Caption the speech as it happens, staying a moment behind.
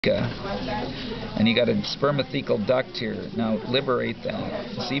And you got a spermathecal duct here. Now liberate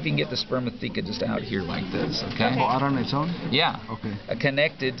that. See if you can get the spermatheca just out here like this, okay? Oh, out on its own? Yeah. Okay.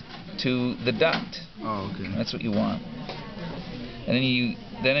 Connected to the duct. Oh, okay. That's what you want. And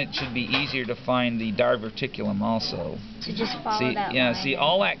then it should be easier to find the diverticulum also. So just follow that Yeah, line. see,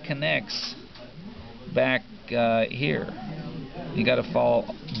 all that connects back here. You got to follow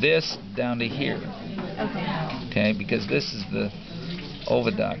this down to here. Okay. Okay, because this is the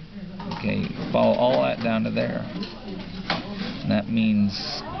oviduct. Okay, follow all that down to there. And that means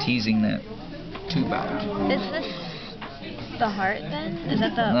teasing that tube out. Is this the heart then? Is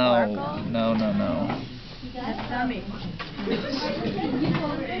that the oracle? No.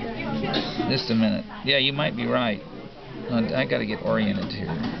 Just a minute. Yeah, you might be right. I got to get oriented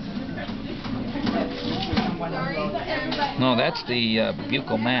here. No, that's the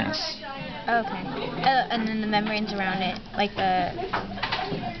buccal mass. Okay. And then the membranes around it, like the...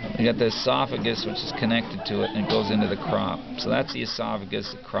 You got the esophagus, which is connected to it, and it goes into the crop. So that's the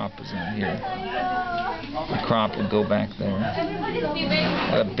esophagus. The crop is in here. The crop would go back there.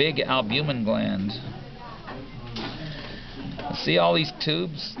 Got a big albumin gland. See all these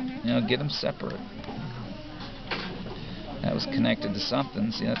tubes? You know, get them separate. That was connected to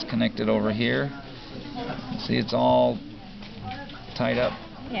something. See, that's connected over here. See, it's all tied up.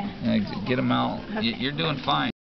 Yeah. Get them out. You're doing fine.